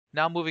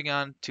Now moving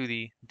on to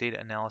the data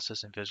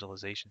analysis and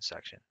visualization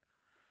section.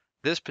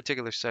 This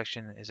particular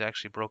section is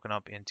actually broken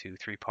up into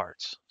three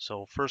parts.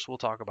 So first we'll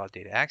talk about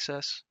data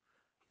access,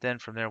 then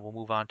from there we'll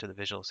move on to the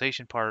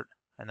visualization part,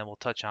 and then we'll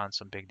touch on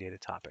some big data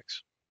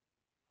topics.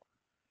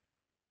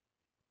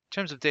 In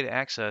terms of data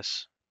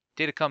access,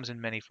 data comes in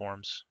many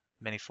forms,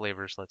 many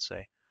flavors, let's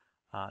say.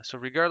 So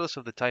regardless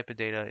of the type of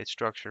data, its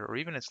structure, or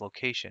even its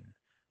location,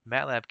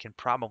 MATLAB can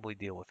probably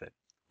deal with it.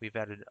 We've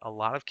added a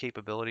lot of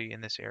capability in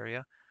this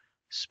area.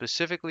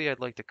 Specifically, I'd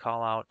like to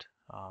call out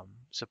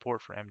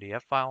support for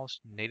MDF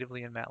files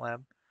natively in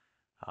MATLAB.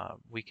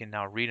 We can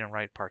now read and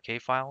write Parquet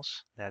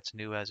files. That's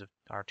new as of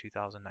our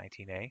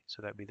 2019A,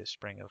 so that'd be the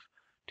spring of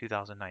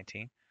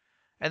 2019.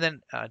 And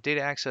then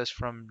data access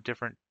from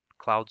different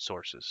cloud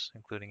sources,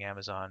 including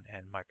Amazon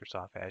and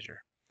Microsoft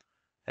Azure,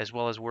 as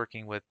well as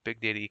working with big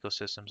data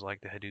ecosystems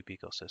like the Hadoop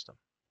ecosystem.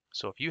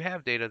 So if you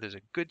have data, there's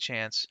a good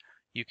chance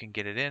you can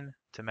get it in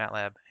to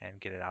MATLAB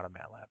and get it out of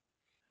MATLAB.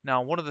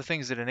 Now, one of the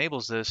things that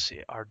enables this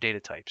are data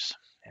types.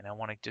 And I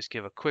want to just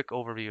give a quick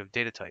overview of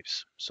data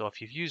types. So if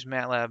you've used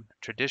MATLAB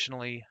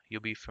traditionally, you'll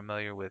be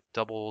familiar with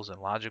doubles and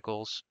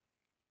logicals.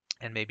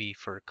 And maybe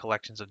for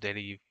collections of data,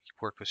 you've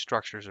worked with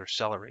structures or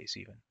cell arrays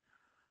even.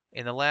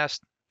 In the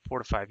last 4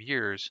 to 5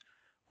 years,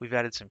 we've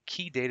added some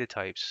key data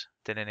types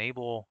that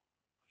enable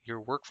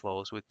your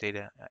workflows with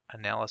data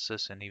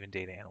analysis and even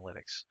data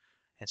analytics.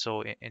 And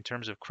so in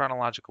terms of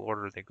chronological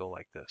order, they go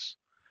like this.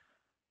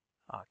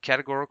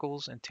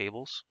 Categoricals and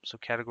tables. So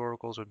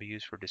categoricals would be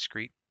used for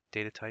discrete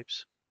data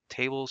types.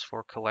 Tables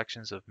for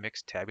collections of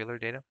mixed tabular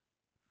data.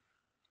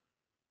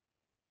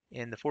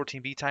 In the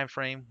 14B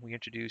timeframe, we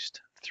introduced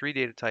 3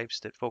 data types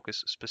that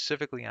focus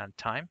specifically on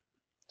time.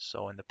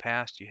 So in the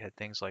past, you had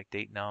things like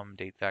date num,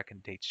 date vec,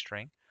 and date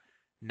string.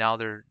 Now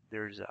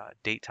there's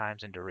date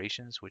times and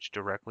durations, which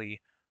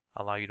directly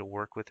allow you to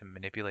work with and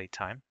manipulate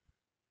time.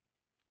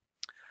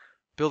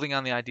 Building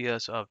on the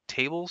ideas of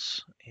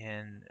tables,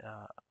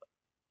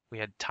 we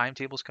had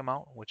timetables come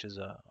out, which is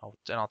and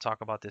I'll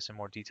talk about this in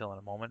more detail in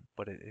a moment,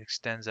 but it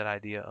extends that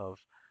idea of,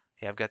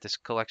 hey, I've got this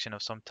collection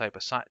of some type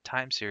of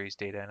time series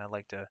data, and I'd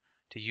like to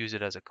use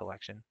it as a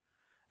collection.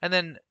 And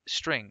then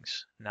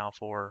strings now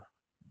for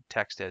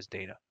text as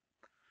data.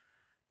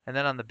 And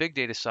then on the big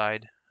data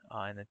side,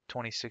 in the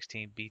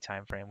 2016 B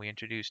timeframe, we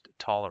introduced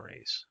tall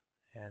arrays.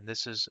 And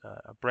this is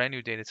a brand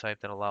new data type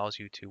that allows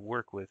you to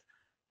work with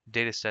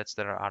data sets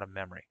that are out of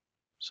memory.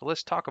 So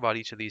let's talk about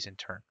each of these in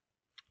turn.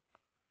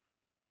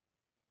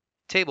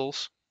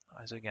 Tables,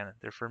 as again,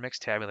 they're for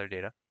mixed tabular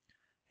data,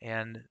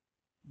 and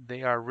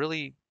they are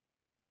really,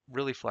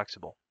 really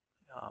flexible.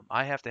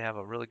 I have to have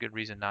a really good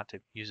reason not to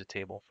use a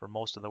table for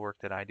most of the work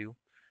that I do,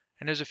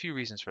 and there's a few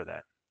reasons for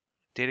that.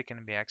 Data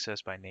can be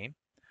accessed by name,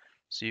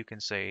 so you can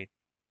say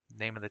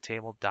name of the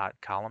table dot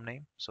column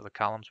name. So the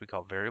columns we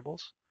call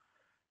variables,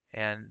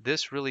 and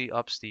this really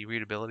ups the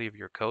readability of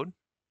your code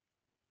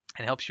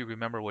and helps you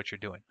remember what you're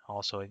doing.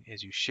 Also,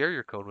 as you share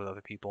your code with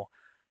other people,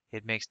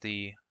 it makes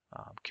the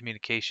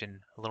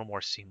communication a little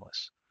more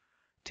seamless.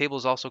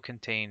 Tables also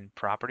contain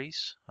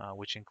properties,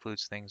 which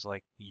includes things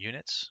like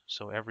units.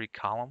 So every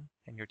column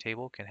in your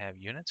table can have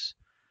units.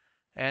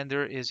 And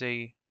there is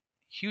a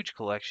huge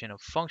collection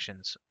of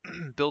functions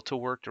built to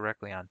work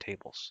directly on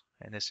tables.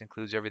 And this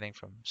includes everything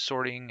from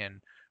sorting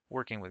and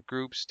working with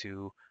groups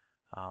to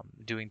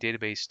doing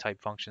database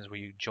type functions where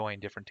you join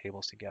different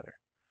tables together.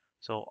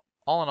 So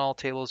all in all,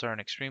 tables are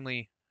an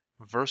extremely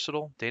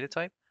versatile data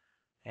type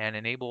and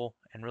enable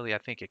and really, I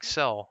think,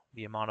 excel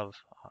the amount of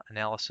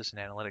analysis and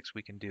analytics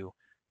we can do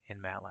in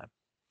MATLAB.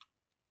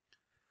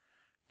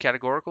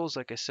 Categoricals,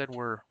 like I said,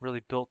 were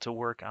really built to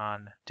work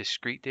on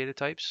discrete data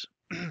types.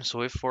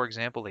 So if, for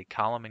example, a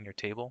column in your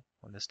table,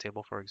 in this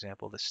table, for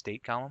example, the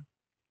state column,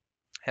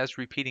 has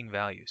repeating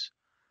values,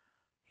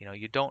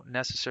 you don't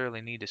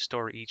necessarily need to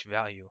store each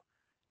value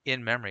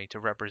in memory to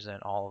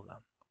represent all of them.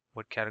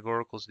 What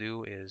categoricals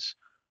do is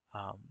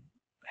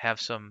have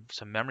some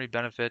memory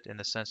benefit in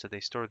the sense that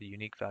they store the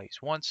unique values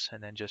once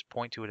and then just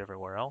point to it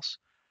everywhere else.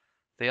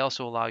 They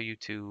also allow you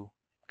to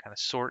kind of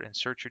sort and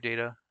search your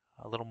data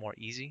a little more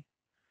easy,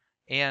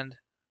 and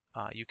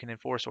you can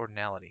enforce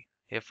ordinality.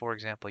 If, for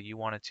example, you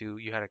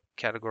had a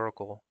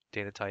categorical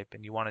data type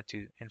and you wanted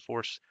to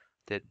enforce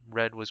that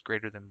red was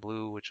greater than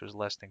blue, which was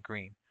less than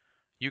green,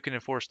 you can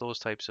enforce those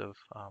types of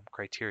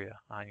criteria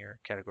on your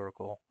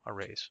categorical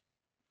arrays.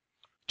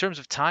 In terms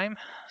of time,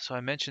 so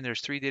I mentioned there's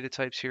 3 data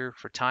types here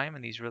for time,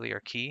 and these really are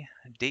key.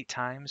 Date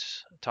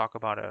times talk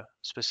about a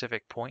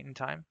specific point in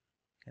time,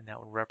 and that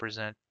would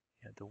represent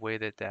the way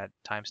that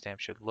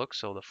timestamp should look,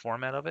 so the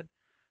format of it,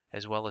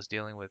 as well as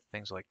dealing with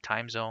things like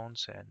time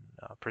zones and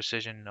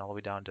precision all the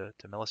way down to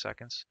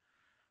milliseconds.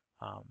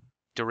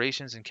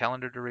 Durations and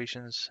calendar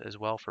durations as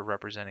well for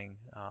representing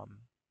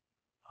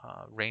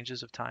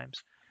ranges of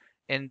times.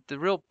 And the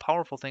real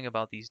powerful thing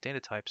about these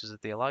data types is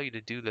that they allow you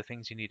to do the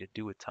things you need to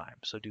do with time.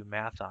 So do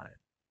math on it,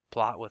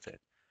 plot with it,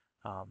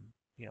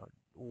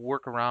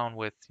 work around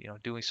with,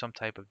 doing some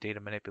type of data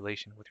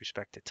manipulation with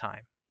respect to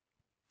time.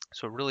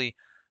 So it really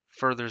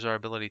furthers our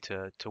ability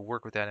to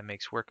work with that and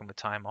makes working with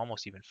time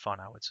almost even fun,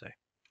 I would say.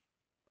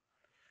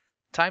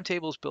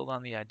 Timetables build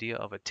on the idea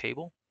of a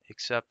table,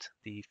 except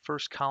the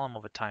first column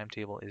of a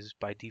timetable is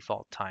by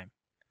default time.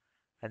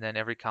 And then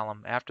every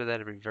column after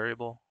that, every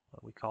variable,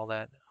 what we call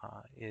that,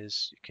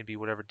 can be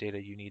whatever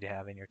data you need to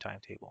have in your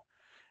timetable.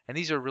 And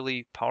these are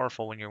really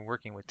powerful when you're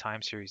working with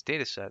time series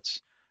data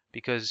sets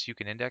because you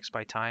can index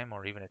by time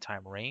or even a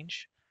time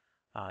range.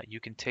 You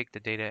can take the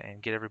data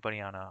and get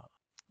everybody on a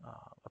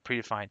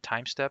predefined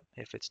time step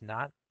if it's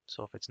not.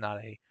 So if it's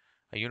not a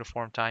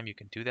uniform time, you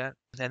can do that.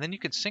 And then you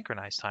can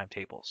synchronize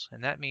timetables.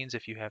 And that means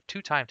if you have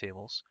two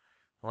timetables,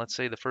 let's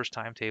say the first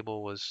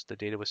timetable was the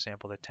data was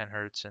sampled at 10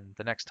 hertz and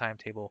the next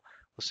timetable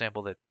was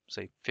sampled at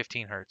say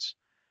 15 hertz.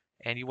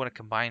 And you want to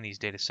combine these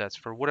data sets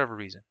for whatever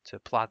reason, to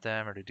plot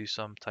them or to do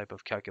some type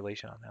of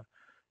calculation on them.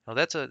 Now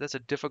that's a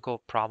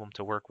difficult problem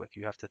to work with.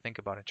 You have to think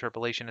about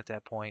interpolation at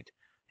that point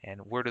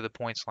and where do the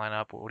points line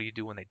up? What do you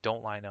do when they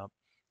don't line up?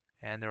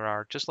 And there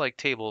are, just like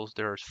tables,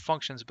 there are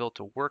functions built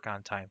to work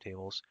on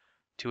timetables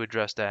to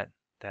address that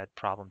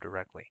problem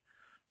directly.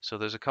 So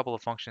there's a couple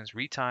of functions,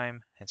 retime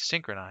and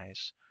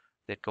synchronize,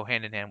 that go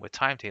hand in hand with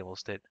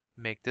timetables that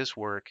make this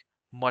work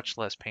much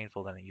less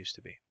painful than it used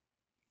to be.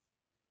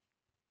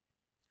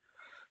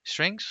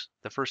 Strings,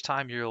 the first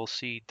time you'll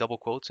see double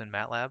quotes in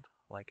MATLAB,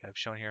 like I've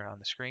shown here on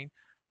the screen,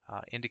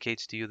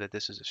 indicates to you that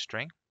this is a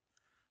string.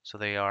 So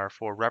they are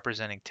for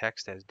representing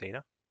text as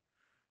data.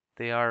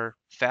 They are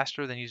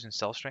faster than using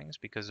cell strings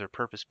because they're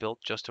purpose-built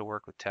just to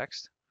work with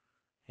text.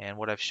 And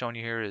what I've shown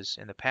you here is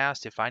in the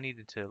past, if I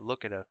needed to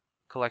look at a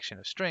collection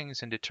of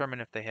strings and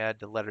determine if they had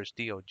the letters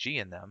D, O, G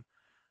in them,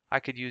 I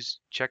could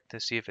check to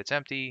see if it's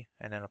empty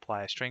and then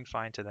apply a string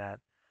find to that.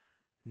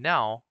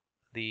 Now,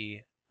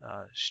 the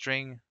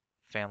string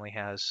family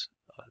has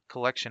a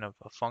collection of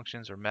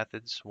functions or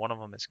methods. One of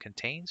them is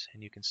contains,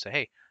 and you can say,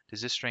 hey,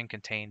 does this string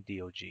contain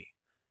DOG?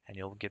 And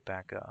you'll get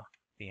back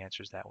the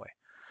answers that way.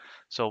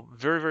 So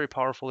very, very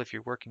powerful if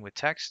you're working with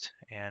text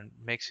and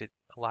makes it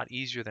a lot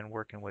easier than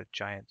working with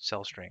giant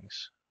cell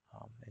strings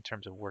in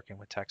terms of working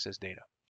with text as data.